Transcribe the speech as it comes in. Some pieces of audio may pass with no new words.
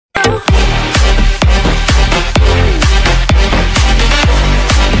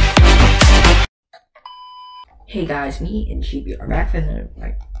Hey guys, me and GB are back in a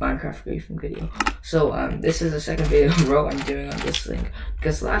Minecraft Greifing video. So this is the second video in a row I'm doing on this thing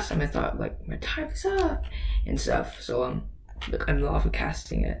because last time I thought like my time is up and stuff. So look, I'm lava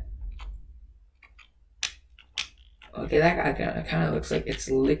casting it. Okay, that guy kind of looks like it's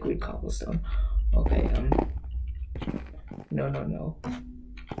liquid cobblestone. Okay, no.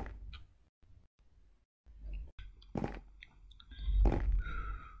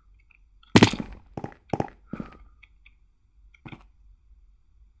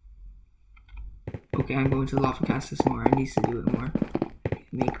 Okay, I'm going to lava cast this more. I need to do it more.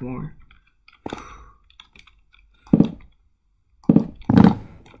 Make more.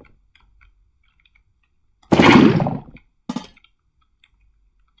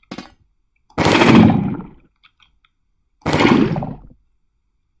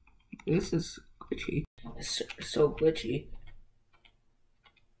 This is glitchy. It's so glitchy.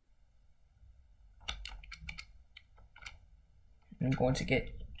 I'm going to get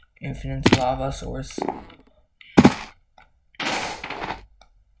infinite lava source.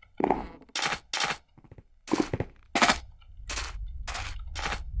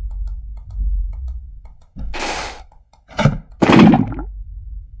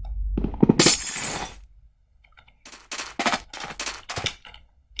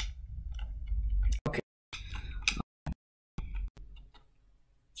 Okay.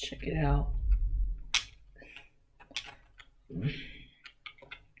 Check it out.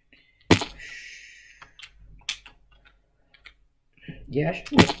 Yeah, I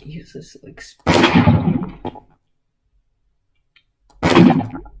should use this like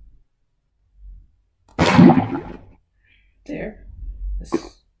there. Let's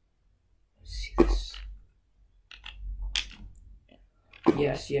see this.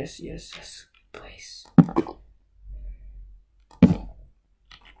 Yes. Place.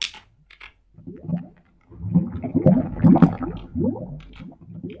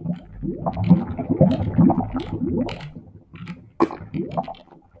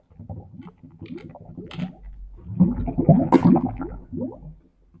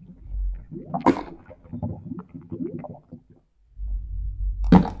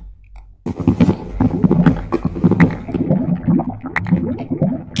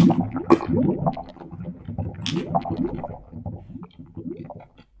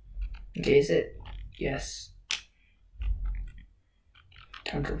 Okay, is it? Yes.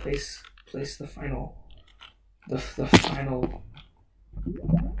 Time to place the final. The final.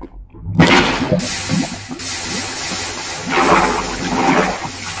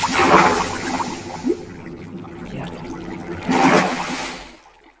 Yeah.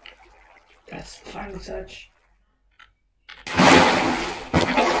 That's the final touch.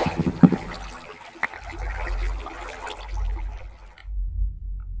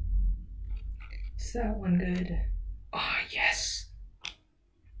 Is that one good? Ah, yes.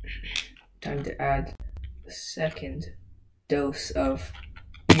 Time to add the second dose of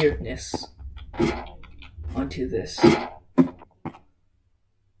weirdness onto this.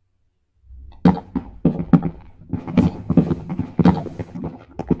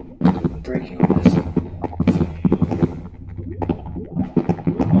 Breaking all this.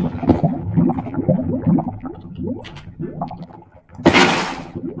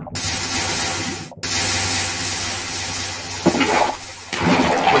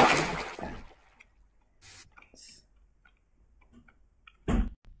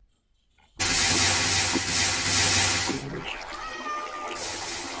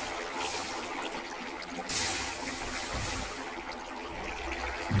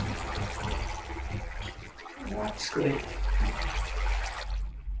 That's good.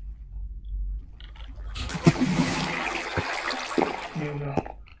 No.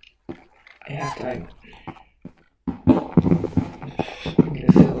 I have to. I'm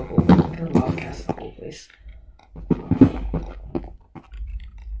gonna fill the whole. I'm gonna lava cast the whole place.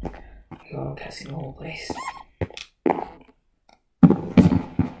 Lava casting the whole place.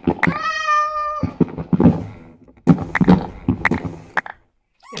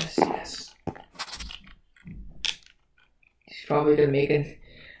 Yes. He's probably gonna make it.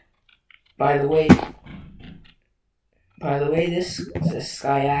 By the way, this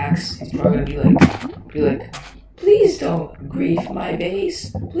sky axe, he's probably gonna be like, please don't grief my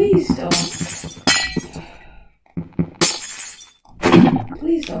base. Please don't.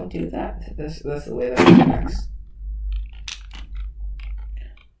 Please don't do that. That's the way that acts.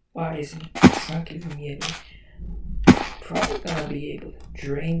 Why isn't it not giving me any? Probably gonna be able to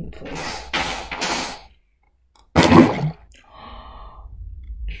drain the place.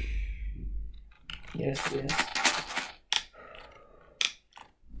 Yes.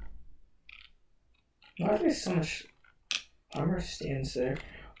 Why are there so much armor stands there?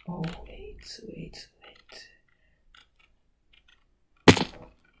 Oh, wait.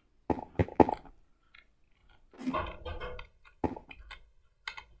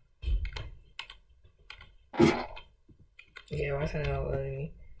 Okay, why is it not letting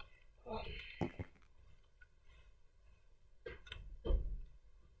me?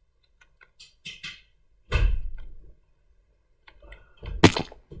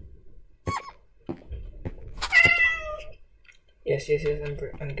 Yes,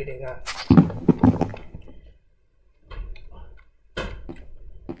 I'm getting that.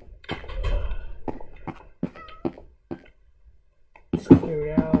 Let's clear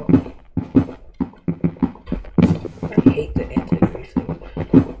it out. I hate the anti-greasing.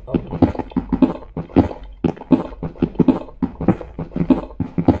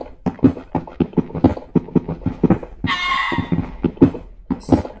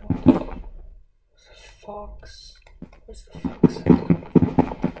 Fox. Where's the fox?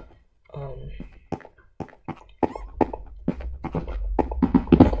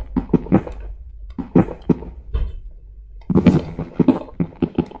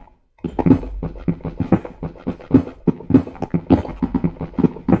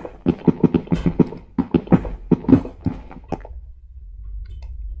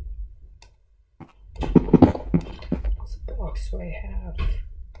 What box do I have?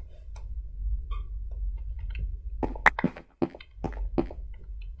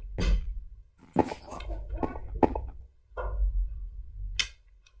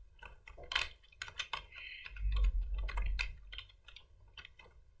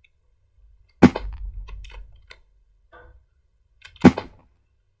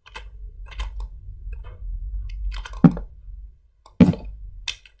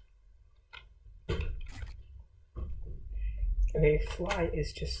 Okay, fly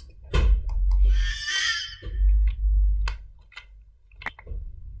is just...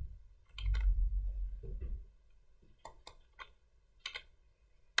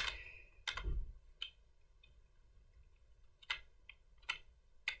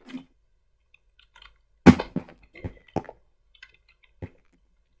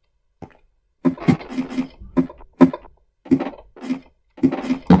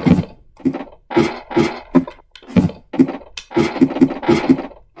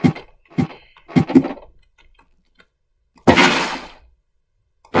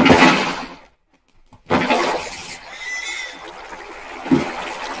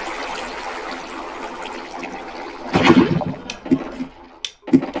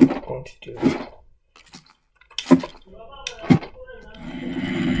 to do.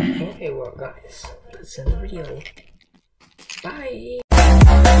 Okay, well guys, that's in the video.